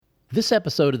This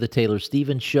episode of The Taylor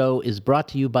Stevens Show is brought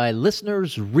to you by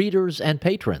listeners, readers, and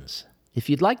patrons. If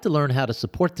you'd like to learn how to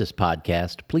support this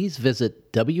podcast, please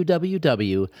visit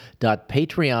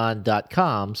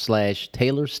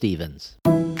www.patreon.com/Taylor Stevens.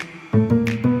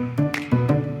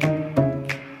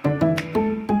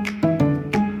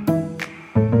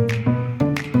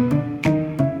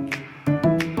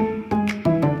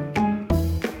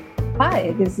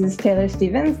 Hi, this is Taylor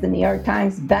Stevens, the New York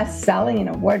Times best-selling and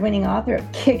award-winning author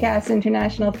of kick-ass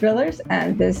international thrillers,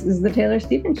 and this is The Taylor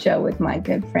Stevens Show with my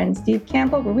good friend Steve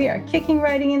Campbell, where we are kicking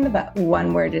writing in the butt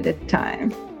one word at a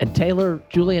time. And Taylor,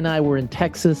 Julie and I were in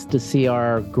Texas to see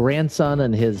our grandson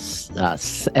and his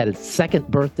at his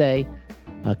second birthday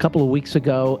a couple of weeks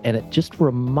ago, and it just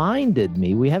reminded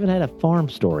me we haven't had a farm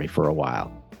story for a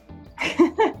while.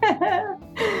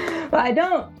 Well, I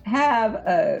don't have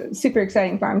a super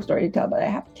exciting farm story to tell, but I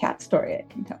have a cat story I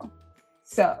can tell.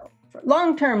 So,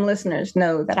 long-term listeners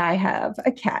know that I have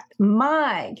a cat.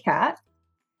 My cat,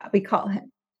 we call him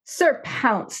Sir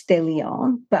Pounce de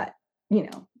Leon, but,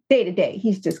 day to day,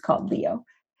 he's just called Leo.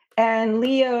 And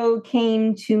Leo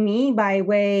came to me by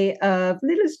way of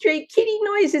little stray kitty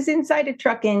noises inside a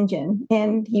truck engine.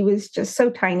 And he was just so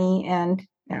tiny, and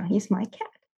now he's my cat.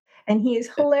 And he is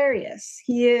hilarious.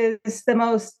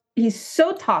 He's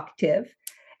so talkative,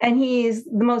 and he's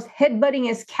the most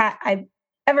headbuttingest cat I've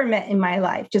ever met in my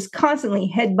life, just constantly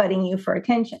headbutting you for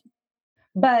attention.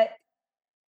 But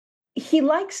he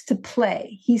likes to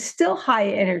play. He's still high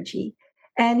energy.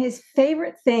 And his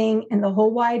favorite thing in the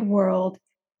whole wide world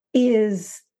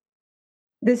is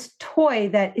this toy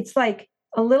that it's like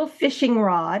a little fishing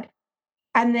rod.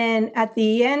 And then at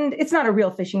the end, it's not a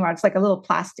real fishing rod. It's like a little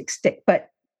plastic stick, but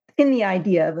in the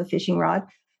idea of a fishing rod,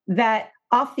 that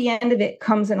off the end of it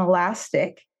comes an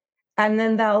elastic, and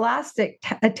then the elastic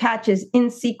attaches in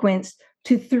sequence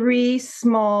to 3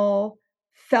 small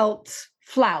felt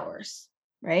flowers,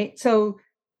 right? So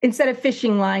instead of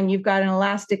fishing line, you've got an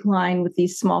elastic line with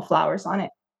these small flowers on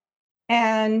it.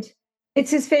 And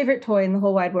it's his favorite toy in the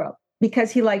whole wide world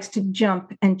because he likes to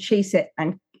jump and chase it.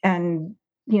 And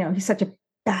he's such a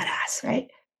badass,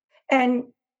 right? And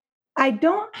I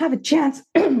don't have a chance,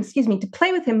 to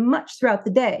play with him much throughout the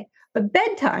day. But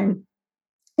bedtime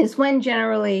is when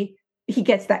generally he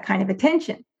gets that kind of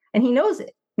attention, and he knows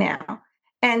it now.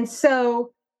 And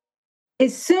so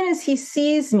as soon as he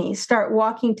sees me start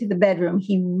walking to the bedroom,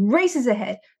 he races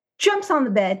ahead, jumps on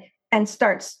the bed, and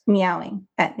starts meowing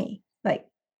at me like,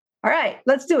 all right,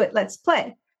 let's do it. Let's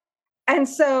play. And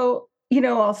so,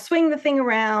 I'll swing the thing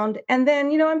around, and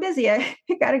then, I'm busy. I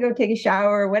got to go take a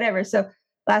shower or whatever. So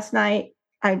last night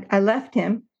I left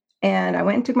him. And I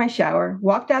went and took my shower,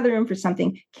 walked out of the room for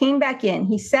something, came back in.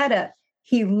 He sat up.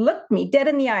 He looked me dead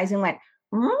in the eyes and went,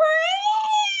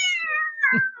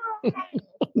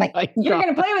 like, you're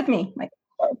going to play with me? I'm like,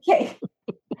 okay,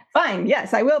 fine.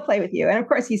 Yes, I will play with you. And of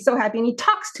course, he's so happy. And he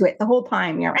talks to it the whole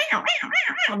time, the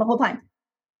whole time.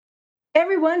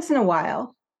 Every once in a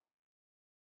while,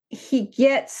 he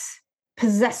gets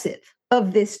possessive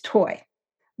of this toy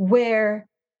where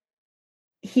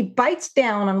he bites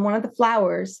down on one of the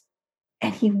flowers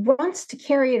and he wants to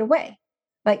carry it away.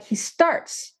 Like he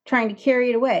starts trying to carry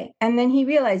it away. And then he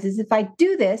realizes if I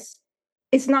do this,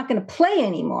 it's not going to play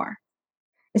anymore.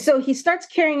 And so he starts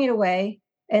carrying it away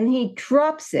and he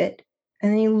drops it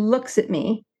and then he looks at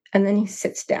me and then he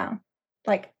sits down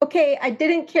like, okay, I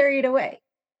didn't carry it away.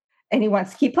 And he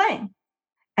wants to keep playing.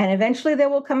 And eventually there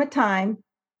will come a time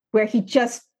where he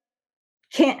just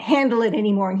can't handle it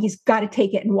anymore and he's got to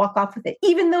take it and walk off with it,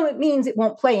 even though it means it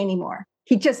won't play anymore.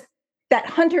 That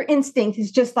hunter instinct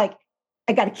is just like,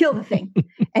 I got to kill the thing.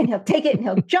 And he'll take it and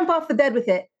he'll jump off the bed with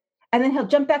it. And then he'll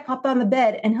jump back up on the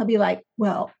bed and he'll be like,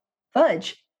 well,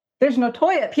 fudge, there's no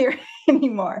toy up here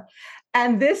anymore.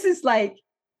 And this is like,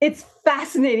 it's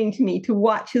fascinating to me to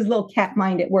watch his little cat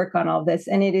mind at work on all this.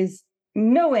 And it is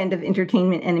no end of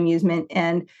entertainment and amusement.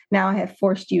 And now I have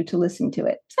forced you to listen to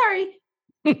it. Sorry.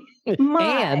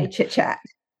 My chit chat.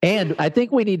 And I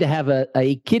think we need to have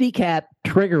a kitty cat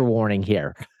trigger warning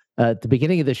here at the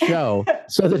beginning of the show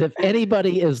so that if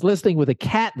anybody is listening with a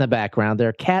cat in the background,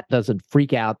 their cat doesn't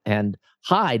freak out and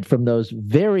hide from those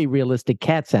very realistic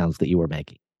cat sounds that you were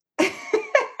making.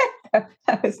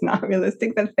 That was not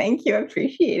realistic, but thank you. I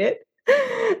appreciate it.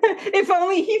 If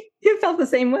only he felt the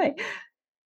same way.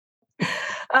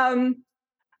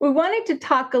 We wanted to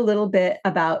talk a little bit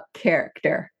about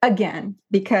character again,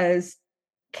 because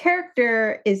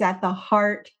character is at the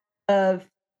heart of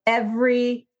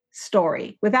every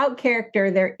story. Without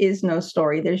character, there is no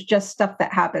story. There's just stuff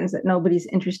that happens that nobody's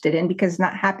interested in because it's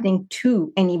not happening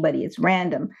to anybody. It's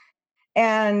random.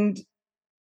 And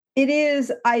it is,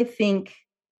 I think,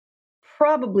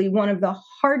 probably one of the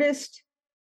hardest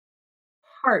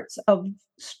parts of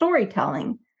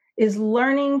storytelling is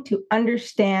learning to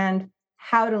understand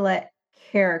how to let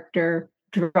character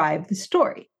drive the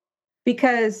story,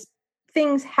 because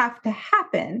things have to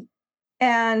happen.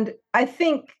 And I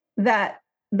think that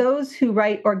those who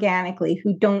write organically,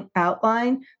 who don't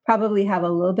outline, probably have a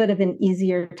little bit of an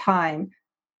easier time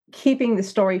keeping the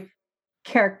story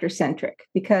character centric,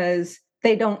 because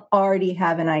they don't already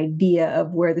have an idea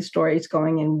of where the story is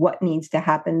going and what needs to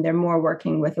happen. They're more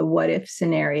working with a what if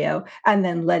scenario and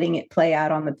then letting it play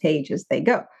out on the page as they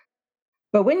go.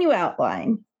 But when you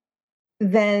outline,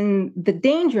 then the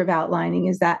danger of outlining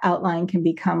is that outline can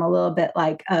become a little bit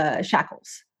like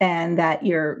shackles, and that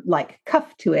you're like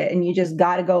cuffed to it and you just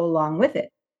got to go along with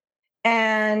it.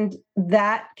 And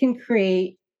that can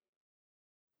create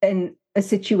a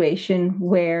situation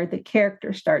where the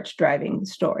character starts driving the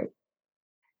story.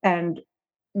 And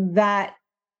that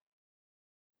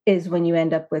is when you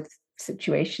end up with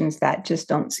situations that just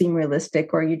don't seem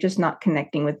realistic, or you're just not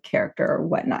connecting with character or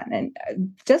whatnot. And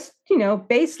just,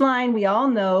 baseline, we all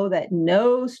know that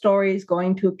no story is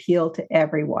going to appeal to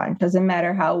everyone. Doesn't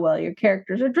matter how well your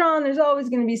characters are drawn. There's always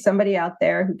going to be somebody out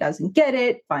there who doesn't get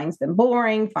it, finds them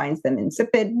boring, finds them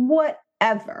insipid,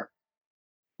 whatever.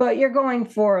 But you're going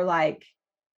for like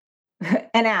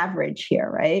an average here,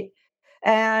 right?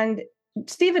 And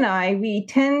Steve and I, we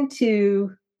tend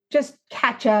to just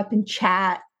catch up and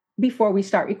chat before we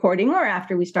start recording or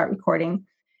after we start recording.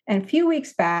 And a few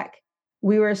weeks back,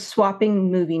 we were swapping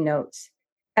movie notes.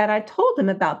 And I told him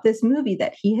about this movie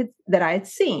that I had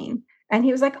seen. And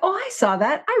he was like, "Oh, I saw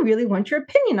that. I really want your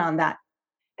opinion on that."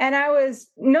 And I was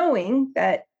knowing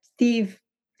that Steve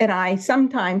and I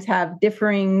sometimes have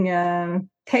differing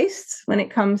tastes when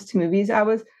it comes to movies. I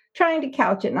was trying to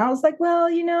couch it. And I was like, well,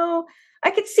 I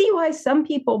could see why some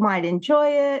people might enjoy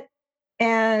it.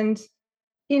 And,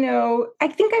 I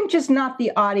think I'm just not the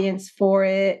audience for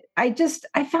it. I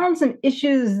found some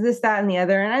issues, this, that, and the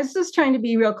other. And I was just trying to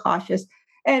be real cautious.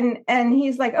 And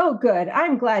he's like, "Oh, good.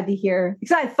 I'm glad to hear,"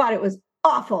 because I thought it was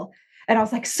awful. And I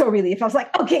was like, so relieved. I was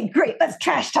like, "Okay, great. Let's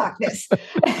trash talk this."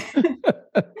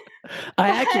 I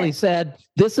actually said,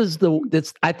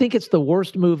 I think it's the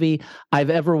worst movie I've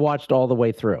ever watched all the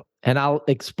way through. And I'll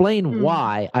explain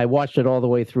why I watched it all the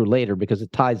way through later, because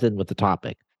it ties in with the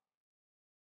topic.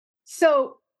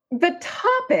 So the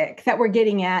topic that we're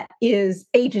getting at is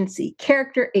agency,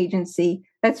 character agency.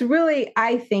 That's really,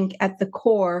 I think, at the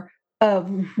core of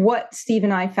what Steve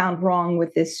and I found wrong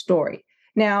with this story.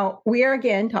 Now, we are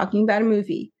again talking about a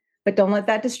movie, but don't let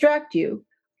that distract you.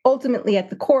 Ultimately, at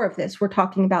the core of this, we're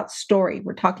talking about story.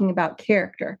 We're talking about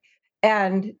character.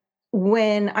 And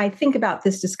when I think about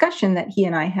this discussion that he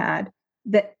and I had,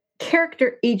 that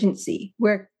character agency,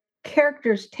 where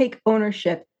characters take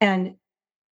ownership and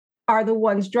are the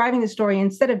ones driving the story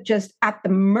instead of just at the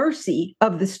mercy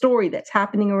of the story that's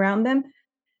happening around them,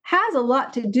 has a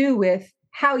lot to do with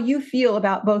how you feel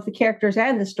about both the characters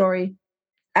and the story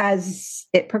as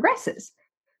it progresses.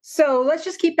 So let's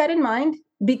just keep that in mind,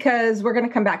 because we're going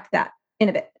to come back to that in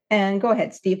a bit. And go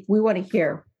ahead, Steve. We want to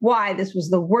hear why this was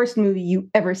the worst movie you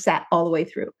ever sat all the way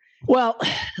through. Well,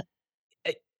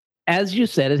 as you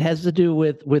said, it has to do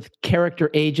with character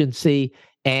agency,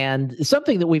 and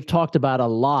something that we've talked about a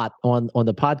lot on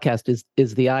the podcast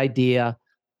is the idea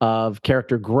of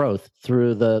character growth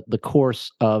through the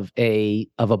course of a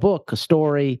book, a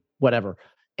story, whatever.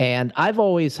 And I've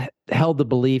always held the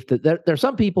belief that there are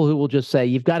some people who will just say,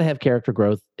 you've got to have character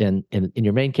growth in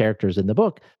your main characters in the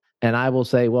book. And I will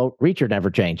say, well, Reacher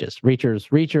never changes. Reacher's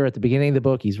Reacher at the beginning of the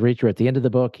book. He's Reacher at the end of the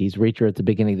book. He's Reacher at the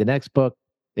beginning of the next book,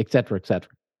 et cetera, et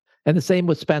cetera. And the same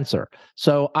with Spencer.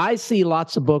 So I see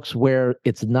lots of books where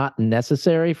it's not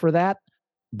necessary for that.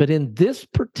 But in this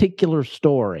particular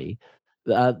story,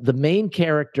 the main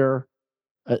character,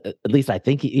 at least I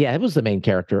think, it was the main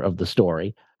character of the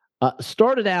story,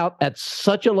 started out at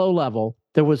such a low level.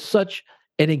 There was such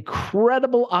an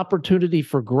incredible opportunity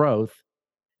for growth.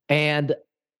 And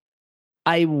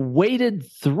I waded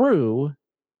through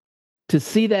to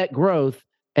see that growth.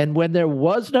 And when there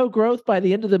was no growth by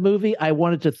the end of the movie, I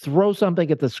wanted to throw something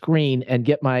at the screen and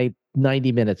get my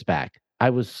 90 minutes back.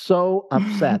 I was so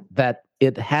upset that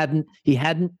he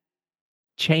hadn't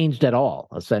changed at all,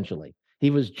 essentially.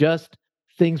 He was just,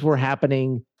 things were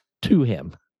happening to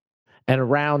him and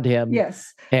around him.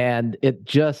 Yes. And it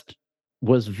just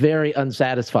was very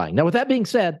unsatisfying. Now, with that being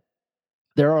said,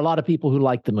 there are a lot of people who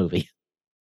like the movie.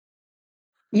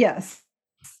 Yes.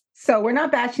 So we're not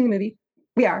bashing the movie.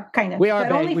 We are kind of. We are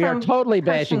totally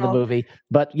bashing the movie.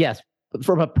 But yes,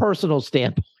 from a personal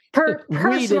standpoint,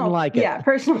 we didn't like it. Yeah,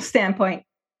 personal standpoint.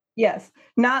 Yes,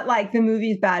 not like the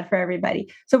movie's bad for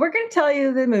everybody. So we're going to tell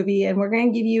you the movie, and we're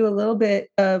going to give you a little bit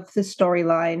of the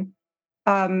storyline,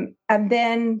 and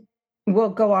then we'll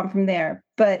go on from there.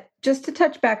 But just to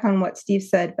touch back on what Steve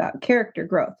said about character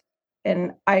growth,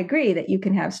 and I agree that you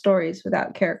can have stories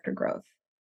without character growth,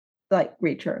 like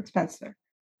Reacher and Spencer.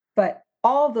 But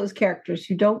all those characters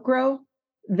who don't grow,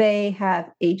 they have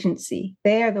agency.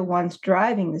 They are the ones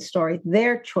driving the story.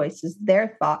 Their choices,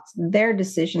 their thoughts, their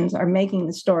decisions are making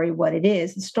the story what it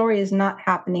is. The story is not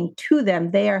happening to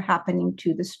them, they are happening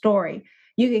to the story.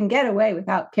 You can get away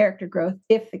without character growth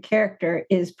if the character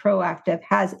is proactive,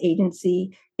 has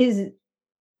agency, is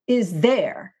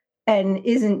there, and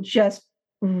isn't just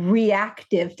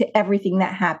reactive to everything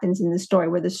that happens in the story,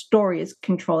 where the story is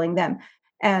controlling them.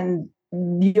 And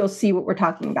you'll see what we're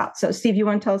talking about. So, Steve, you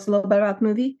want to tell us a little bit about the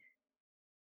movie?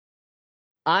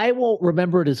 I won't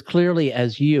remember it as clearly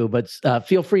as you, but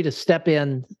feel free to step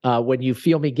in when you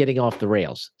feel me getting off the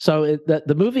rails. So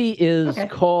the movie is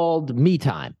called Me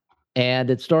Time, and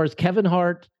it stars Kevin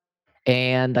Hart,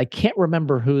 and I can't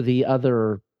remember who the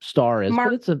other star is,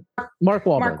 but it's Mark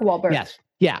Wahlberg. Mark Wahlberg. Yes.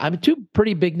 Yeah. I mean, two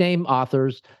pretty big name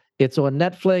authors. It's on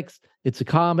Netflix. It's a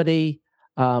comedy.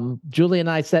 Julie and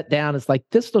I sat down. It's like,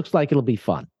 this looks like it'll be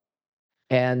fun.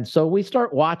 And so we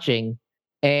start watching,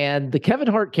 and the Kevin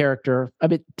Hart character, I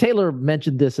mean, Taylor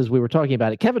mentioned this as we were talking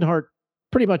about it. Kevin Hart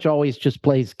pretty much always just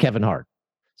plays Kevin Hart.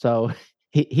 So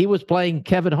he was playing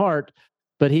Kevin Hart,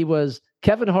 but he was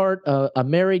Kevin Hart, a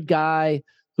married guy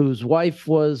whose wife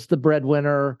was the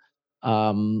breadwinner.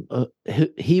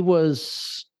 He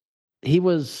was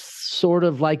sort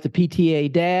of like the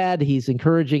PTA dad. He's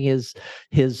encouraging his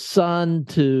son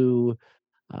to,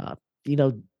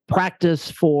 practice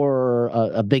for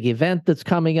a big event that's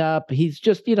coming up. He's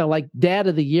just, like dad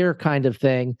of the year kind of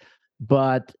thing,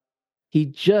 but he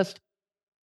just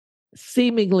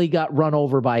seemingly got run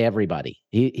over by everybody.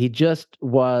 He just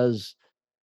was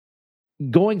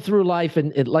going through life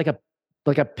and like a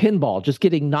pinball, just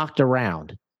getting knocked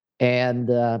around. And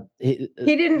he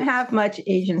didn't have much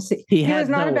agency. He was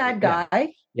not a bad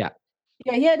guy. Yeah.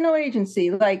 He had no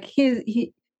agency. Like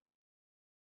he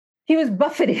was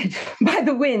buffeted by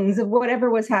the winds of whatever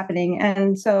was happening.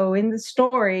 And so in the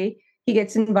story, he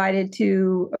gets invited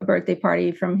to a birthday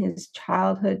party from his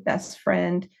childhood best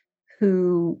friend,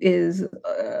 who is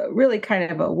really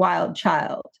kind of a wild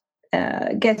child.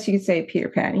 I guess you could say Peter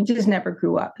Pan. He just never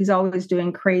grew up. He's always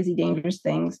doing crazy, dangerous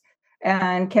things.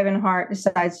 And Kevin Hart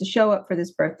decides to show up for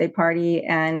this birthday party,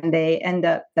 and they end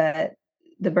up that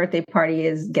the birthday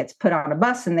party gets put on a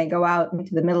bus, and they go out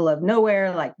into the middle of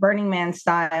nowhere, like Burning Man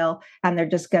style, and they're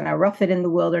just going to rough it in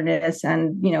the wilderness.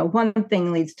 And, one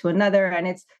thing leads to another.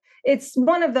 And it's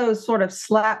one of those sort of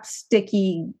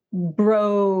slapsticky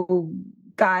bro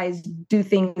guys do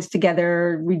things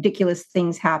together, ridiculous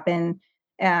things happen.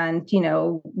 And,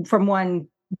 from one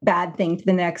bad thing to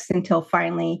the next until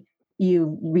finally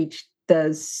you reach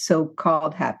the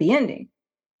so-called happy ending.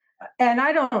 And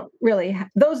I don't really,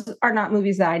 those are not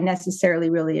movies that I necessarily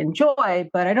really enjoy,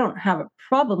 but I don't have a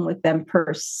problem with them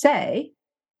per se.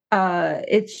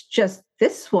 It's just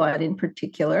this one in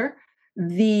particular,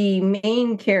 the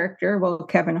main character,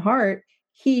 Kevin Hart,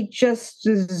 he just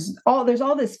there's all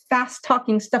this fast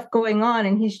talking stuff going on,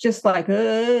 and he's just like,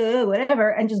 whatever,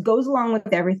 and just goes along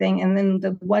with everything. And then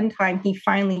the one time he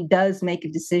finally does make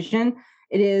a decision,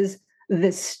 it is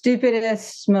the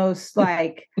stupidest, most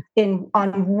like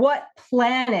on what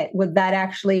planet would that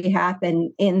actually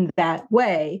happen in that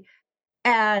way?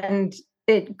 And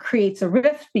it creates a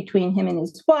rift between him and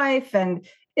his wife, and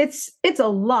it's a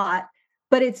lot,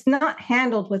 but it's not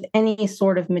handled with any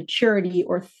sort of maturity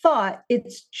or thought.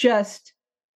 It's just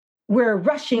we're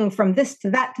rushing from this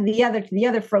to that to the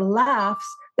other for laughs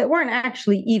that weren't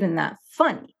actually even that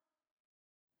funny.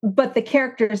 But the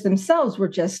characters themselves were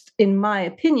just, in my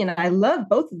opinion, I love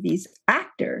both of these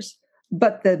actors,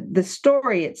 but the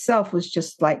story itself was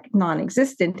just like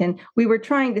non-existent. And we were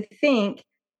trying to think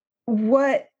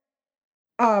what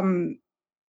audience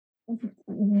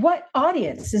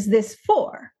is this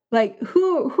for? Like,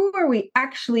 who are we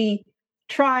actually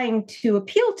trying to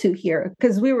appeal to here?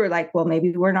 Because we were like, well,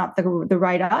 maybe we're not the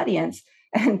right audience.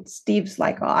 And Steve's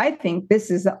like, oh, I think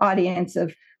this is the audience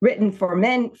written for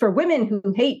women who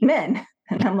hate men.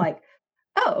 And I'm like,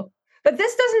 oh, but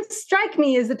this doesn't strike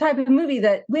me as the type of movie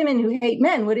that women who hate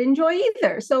men would enjoy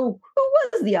either. So who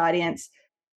was the audience?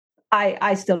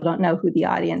 I still don't know who the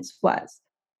audience was.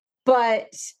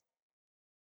 But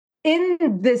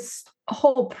in this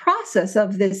whole process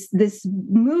of this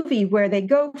movie, where they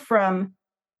go from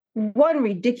one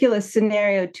ridiculous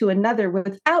scenario to another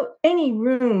without any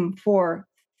room for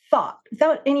thought,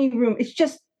 without any room, it's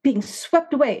just being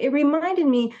swept away. It reminded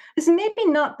me, this is maybe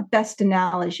not the best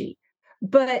analogy,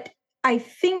 but I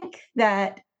think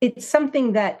that it's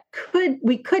something that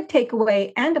we could take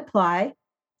away and apply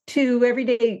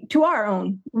to our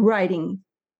own writing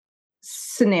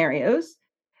scenarios.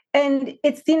 And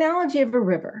it's the analogy of a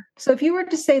river. So if you were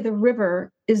to say the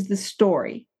river is the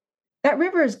story, that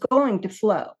river is going to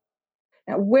flow.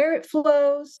 Now, where it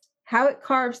flows, how it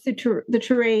carves through the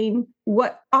terrain,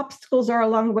 what obstacles are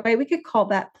along the way, we could call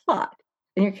that plot.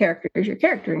 And your character is your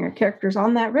character, and your character's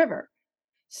on that river.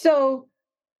 So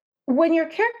when your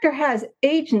character has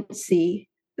agency,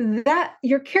 that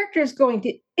your character is going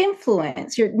to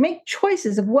influence, make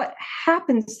choices of what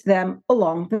happens to them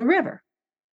along the river.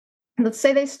 Let's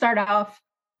say they start off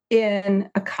in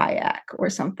a kayak or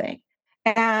something,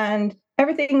 and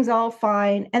everything's all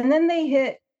fine, and then they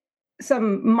hit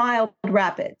some mild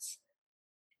rapids.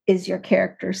 Is your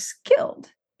character skilled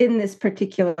in this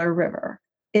particular river?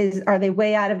 Are they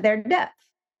way out of their depth?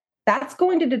 That's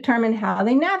going to determine how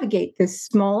they navigate this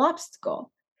small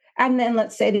obstacle. And then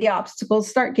let's say the obstacles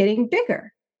start getting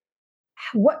bigger.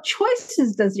 What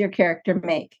choices does your character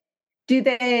make?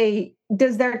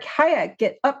 Does their kayak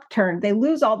get upturned? They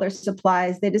lose all their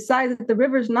supplies. They decide that the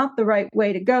river's not the right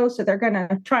way to go, so they're going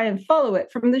to try and follow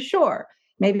it from the shore.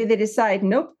 Maybe they decide,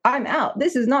 nope, I'm out.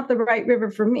 This is not the right river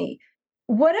for me.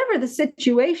 Whatever the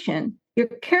situation, your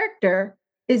character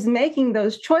is making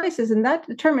those choices, and that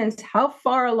determines how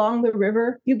far along the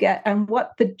river you get and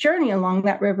what the journey along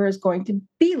that river is going to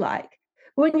be like.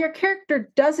 When your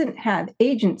character doesn't have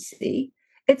agency,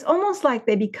 it's almost like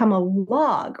they become a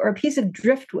log or a piece of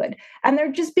driftwood, and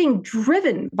they're just being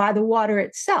driven by the water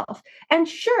itself. And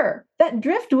sure, that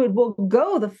driftwood will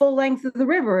go the full length of the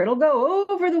river. It'll go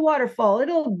over the waterfall.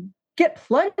 It'll get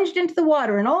plunged into the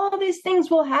water, and all these things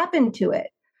will happen to it.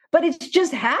 But it's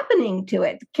just happening to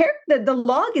it. The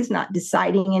log is not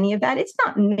deciding any of that. It's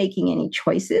not making any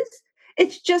choices.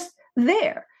 It's just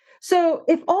there. So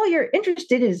if all you're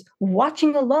interested is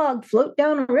watching a log float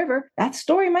down a river, that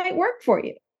story might work for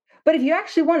you. But if you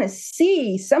actually want to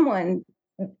see someone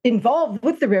involved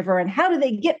with the river and how do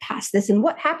they get past this and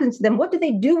what happens to them, what do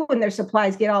they do when their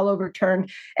supplies get all overturned,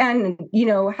 and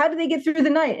how do they get through the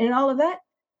night and all of that,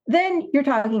 then you're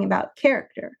talking about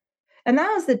character. And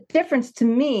that was the difference to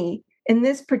me in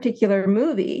this particular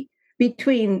movie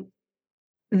between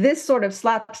this sort of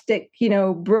slapstick,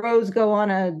 bros go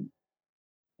on a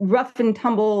rough and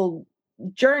tumble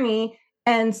journey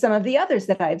and some of the others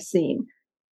that I've seen.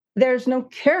 There's no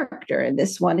character in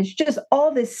this one. It's just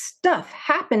all this stuff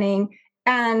happening,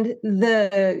 and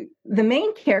the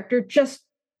main character just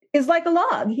is like a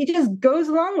log. He just goes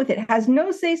along with it, has no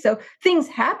say so. Things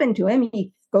happen to him.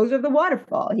 He goes over the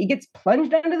waterfall. He gets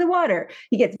plunged under the water.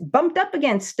 He gets bumped up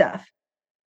against stuff.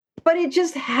 But it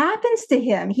just happens to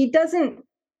him. He doesn't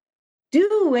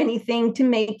do anything to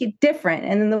make it different.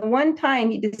 And then the one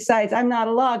time he decides, I'm not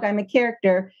a log, I'm a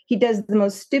character, he does the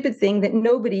most stupid thing that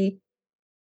nobody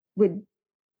would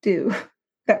do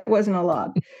that wasn't a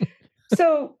log.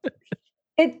 So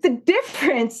the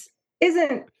difference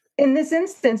isn't, in this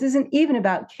instance, isn't even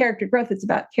about character growth. It's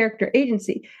about character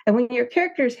agency. And when your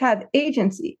characters have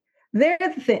agency, they're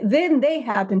the thing, then they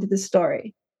happen to the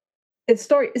story. The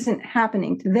story isn't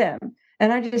happening to them.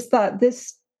 And I just thought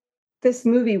this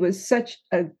movie was such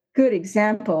a good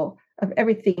example of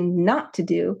everything not to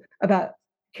do about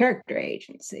character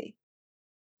agency.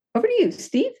 Over to you,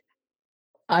 Steve.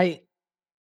 I'm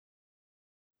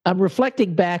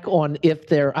reflecting back on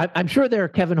I'm sure there are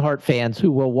Kevin Hart fans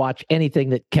who will watch anything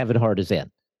that Kevin Hart is in.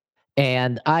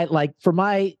 And for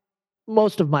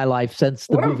most of my life since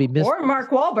the movie or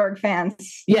Mark Wahlberg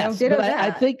fans. Yes, but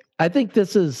I think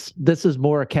this is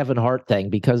more a Kevin Hart thing,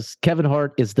 because Kevin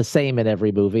Hart is the same in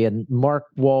every movie and Mark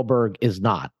Wahlberg is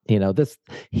not.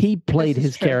 He played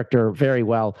his character very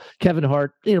well. Kevin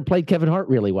Hart, played Kevin Hart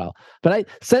really well. But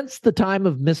since the time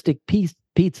of Mystic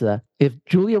Pizza, if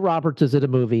Julia Roberts is in a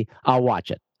movie, I'll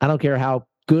watch it. I don't care how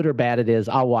good or bad it is.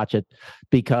 I'll watch it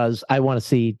because I want to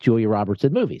see Julia Roberts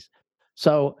in movies.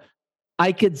 So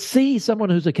I could see someone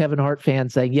who's a Kevin Hart fan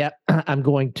saying, "Yeah, I'm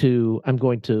going to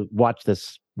watch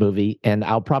this movie and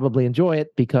I'll probably enjoy it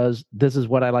because this is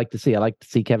what I like to see. I like to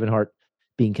see Kevin Hart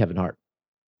being Kevin Hart."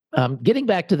 Getting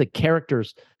back to the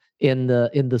characters in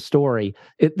the story,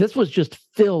 this was just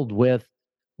filled with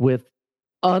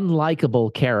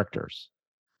unlikable characters.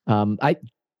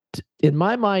 In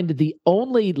my mind, the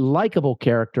only likable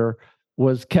character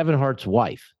was Kevin Hart's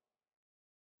wife,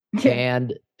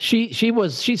 and she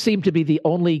seemed to be the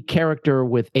only character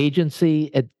with agency,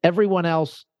 and everyone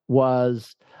else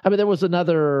was. There was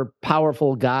another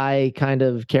powerful guy kind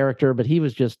of character, but he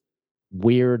was just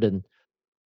weird, and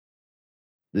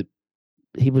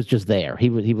was just there. He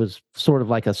was sort of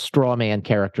like a straw man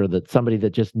character, that somebody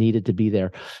that just needed to be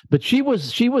there. But she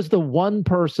was the one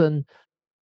person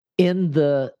in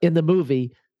the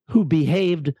movie who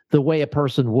behaved the way a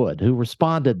person would, who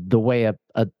responded the way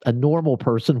a normal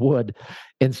person would,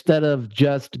 instead of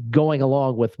just going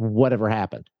along with whatever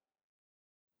happened.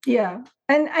 Yeah.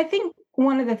 And I think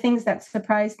one of the things that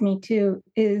surprised me too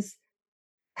is,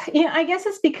 I guess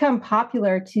it's become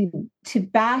popular to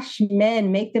bash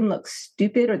men, make them look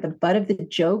stupid or the butt of the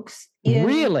jokes in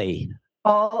Really?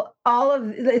 all of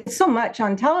it's so much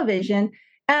on television.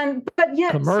 And but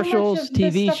yet Commercials, so much of the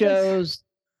TV stuff shows,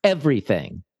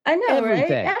 everything. I know, right?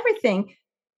 Everything. Everything.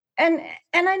 And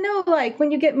I know, like,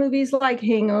 when you get movies like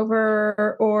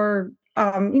Hangover or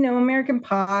American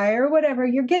Pie or whatever,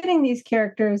 you're getting these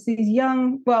characters, these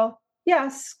young, well,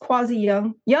 yes, quasi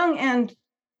young and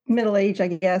middle age, I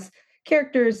guess,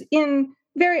 characters in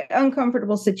very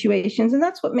uncomfortable situations. And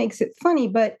that's what makes it funny.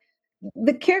 But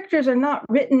the characters are not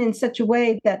written in such a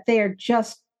way that they are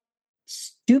just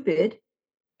stupid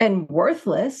and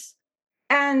worthless.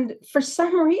 And for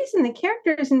some reason, the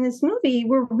characters in this movie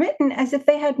were written as if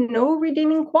they had no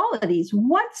redeeming qualities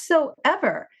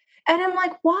whatsoever. And I'm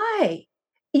like, why?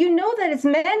 You know that it's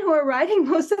men who are writing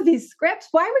most of these scripts.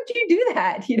 Why would you do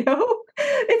that?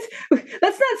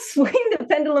 Let's not swing the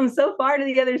pendulum so far to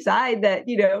the other side that,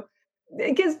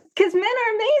 because men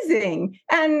are amazing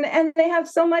and they have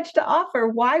so much to offer.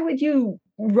 Why would you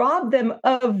rob them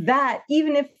of that,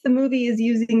 even if the movie is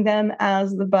using them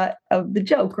as the butt of the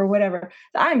joke or whatever?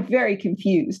 I'm very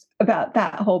confused about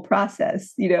that whole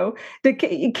process.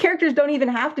 The characters don't even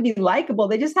have to be likable.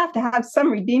 They just have to have some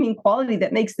redeeming quality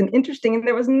that makes them interesting. And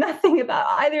there was nothing about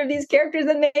either of these characters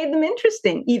that made them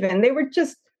interesting. Even they were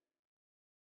just,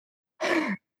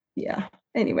 yeah.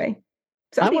 Anyway,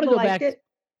 some people liked it.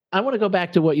 I want to go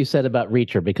back to what you said about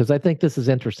Reacher, because I think this is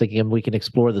interesting and we can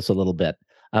explore this a little bit.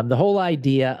 The whole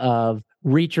idea of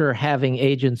Reacher having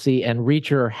agency and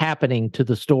Reacher happening to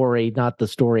the story, not the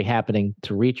story happening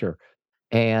to Reacher.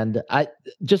 And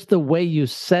just the way you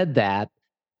said that,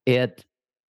 it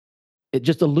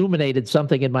just illuminated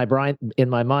something in my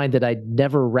mind that I'd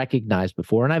never recognized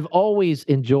before. And I've always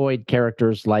enjoyed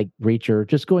characters like Reacher,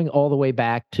 just going all the way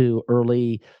back to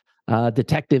early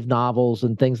detective novels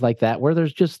and things like that, where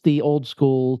there's just the old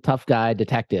school tough guy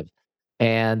detective.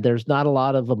 And there's not a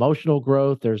lot of emotional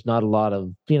growth. There's not a lot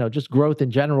of, just growth in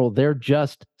general. They're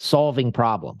just solving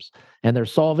problems. And they're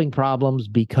solving problems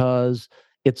because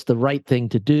it's the right thing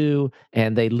to do.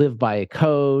 And they live by a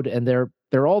code. And there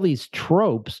are all these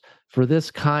tropes for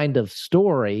this kind of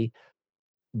story,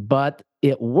 but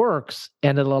it works,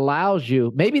 and this allows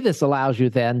you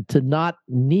then to not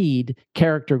need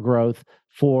character growth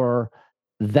for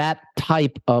that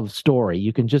type of story.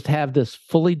 You can just have this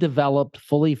fully developed,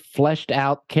 fully fleshed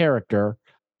out character,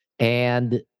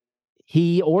 and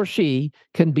he or she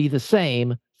can be the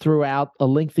same throughout a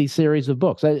lengthy series of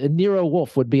books. Nero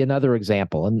Wolfe would be another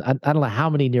example. And I don't know how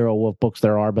many Nero Wolfe books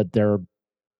there are, but there are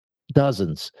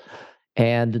dozens.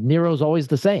 And Nero's always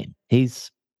the same.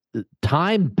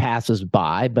 Time passes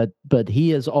by, but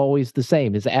he is always the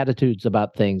same. His attitudes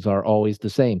about things are always the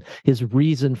same. His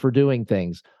reason for doing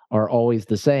things are always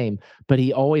the same. But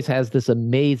he always has this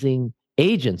amazing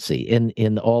agency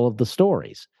in all of the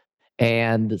stories.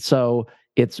 And so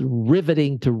it's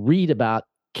riveting to read about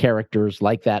characters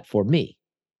like that for me.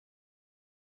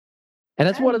 And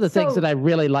that's one of the things that I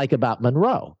really like about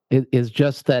Monroe, is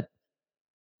just that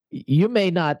you may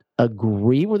not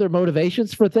agree with their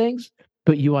motivations for things,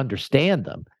 but you understand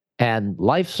them. And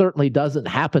life certainly doesn't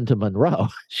happen to Monroe.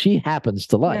 She happens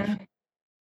to life. Yeah.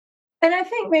 And I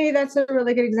think maybe that's a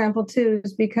really good example too,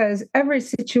 is because every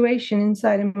situation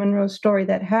inside a Monroe story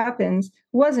that happens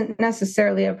wasn't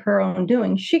necessarily of her own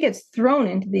doing. She gets thrown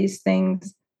into these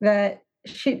things that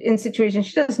in situations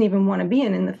she doesn't even want to be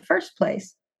in the first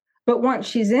place. But once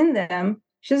she's in them,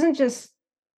 she doesn't just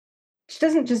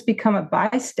become a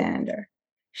bystander.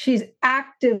 She's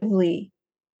actively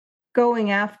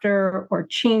going after or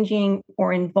changing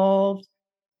or involved.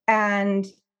 And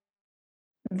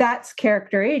that's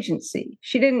character agency.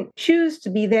 She didn't choose to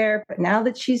be there, but now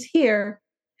that she's here,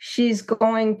 she's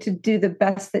going to do the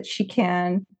best that she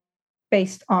can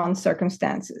based on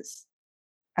circumstances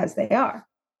as they are.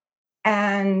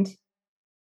 And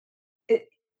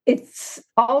it's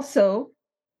also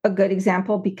a good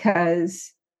example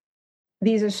because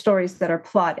these are stories that are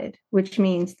plotted, which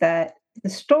means that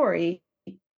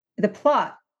the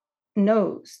plot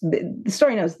knows, the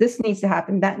story knows this needs to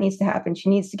happen, that needs to happen. She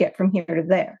needs to get from here to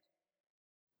there.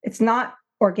 It's not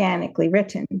organically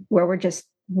written where we're just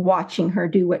watching her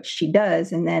do what she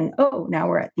does and then, oh, now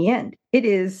we're at the end. It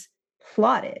is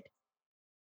plotted.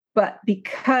 But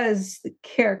because the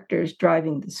character is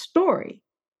driving the story,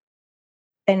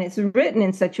 and it's written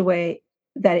in such a way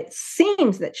that it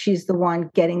seems that she's the one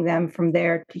getting them from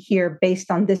there to here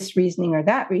based on this reasoning or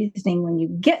that reasoning, when you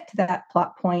get to that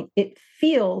plot point, it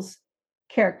feels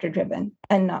character driven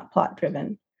and not plot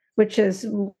driven, which is,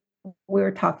 we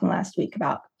were talking last week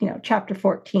about, chapter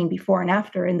 14 before and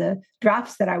after in the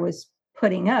drafts that I was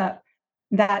putting up.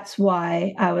 That's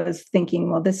why I was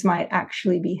thinking, well, this might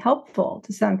actually be helpful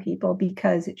to some people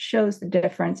because it shows the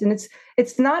difference. And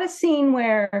it's not a scene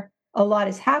where a lot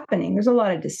is happening. There's a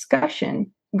lot of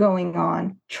discussion going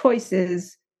on,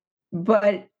 choices,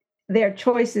 but they're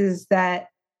choices that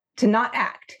to not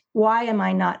act. Why am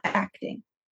I not acting?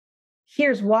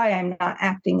 Here's why I'm not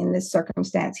acting in this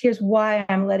circumstance. Here's why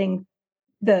I'm letting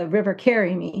the river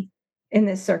carry me in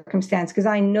this circumstance, because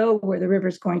I know where the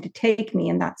river's going to take me,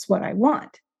 and that's what I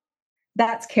want.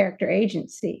 That's character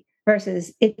agency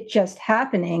versus it just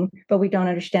happening, but we don't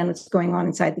understand what's going on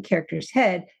inside the character's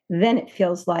head. Then it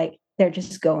feels like they're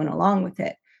just going along with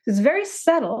it. It's very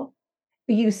subtle.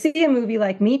 You see a movie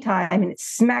like Me Time and it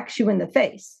smacks you in the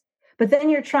face, but then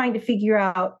you're trying to figure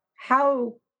out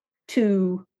how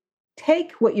to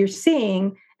take what you're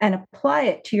seeing and apply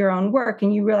it to your own work.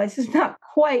 And you realize it's not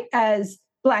quite as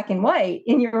black and white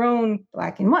in your own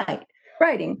black and white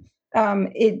writing.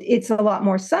 It's a lot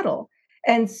more subtle.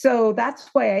 And so that's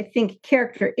why I think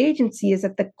character agency is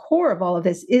at the core of all of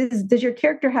this. Does your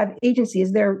character have agency?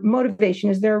 Is there motivation?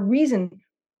 Is there a reason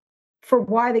for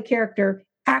why the character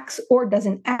acts or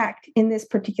doesn't act in this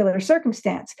particular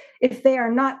circumstance? If they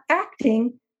are not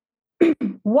acting,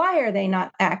 why are they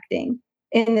not acting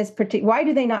in this particular? Why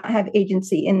do they not have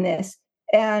agency in this?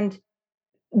 And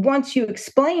once you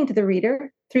explain to the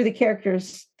reader through the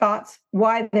character's thoughts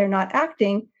why they're not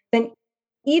acting, then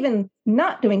even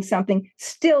not doing something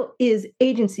still is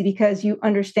agency because you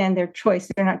understand their choice.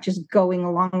 They're not just going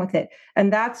along with it.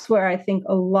 And that's where I think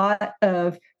a lot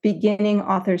of beginning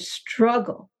authors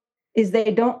struggle, is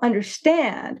they don't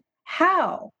understand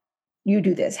how you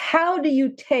do this. How do you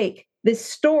take this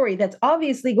story that's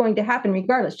obviously going to happen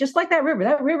regardless, just like that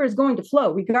river is going to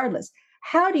flow regardless.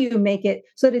 How do you make it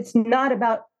so that it's not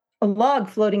about a log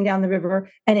floating down the river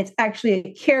and it's actually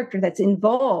a character that's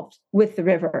involved with the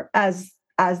river as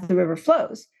the river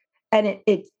flows? And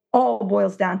it all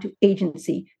boils down to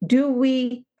agency. Do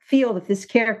we feel that this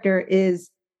character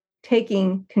is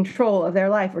taking control of their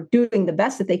life or doing the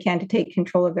best that they can to take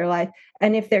control of their life?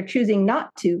 And if they're choosing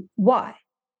not to, why?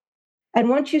 And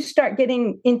once you start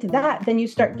getting into that, then you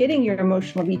start getting your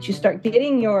emotional beats, you start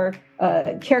getting your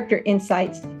character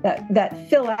insights that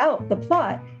fill out the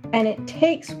plot. And it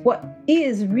takes what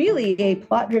is really a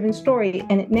plot-driven story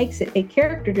and it makes it a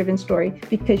character-driven story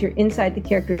because you're inside the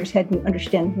character's head and you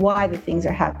understand why the things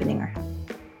are happening.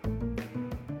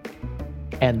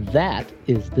 And that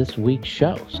is this week's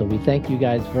show. So we thank you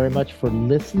guys very much for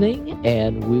listening,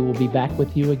 and we will be back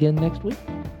with you again next week.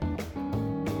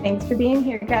 Thanks for being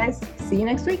here, guys. See you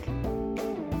next week.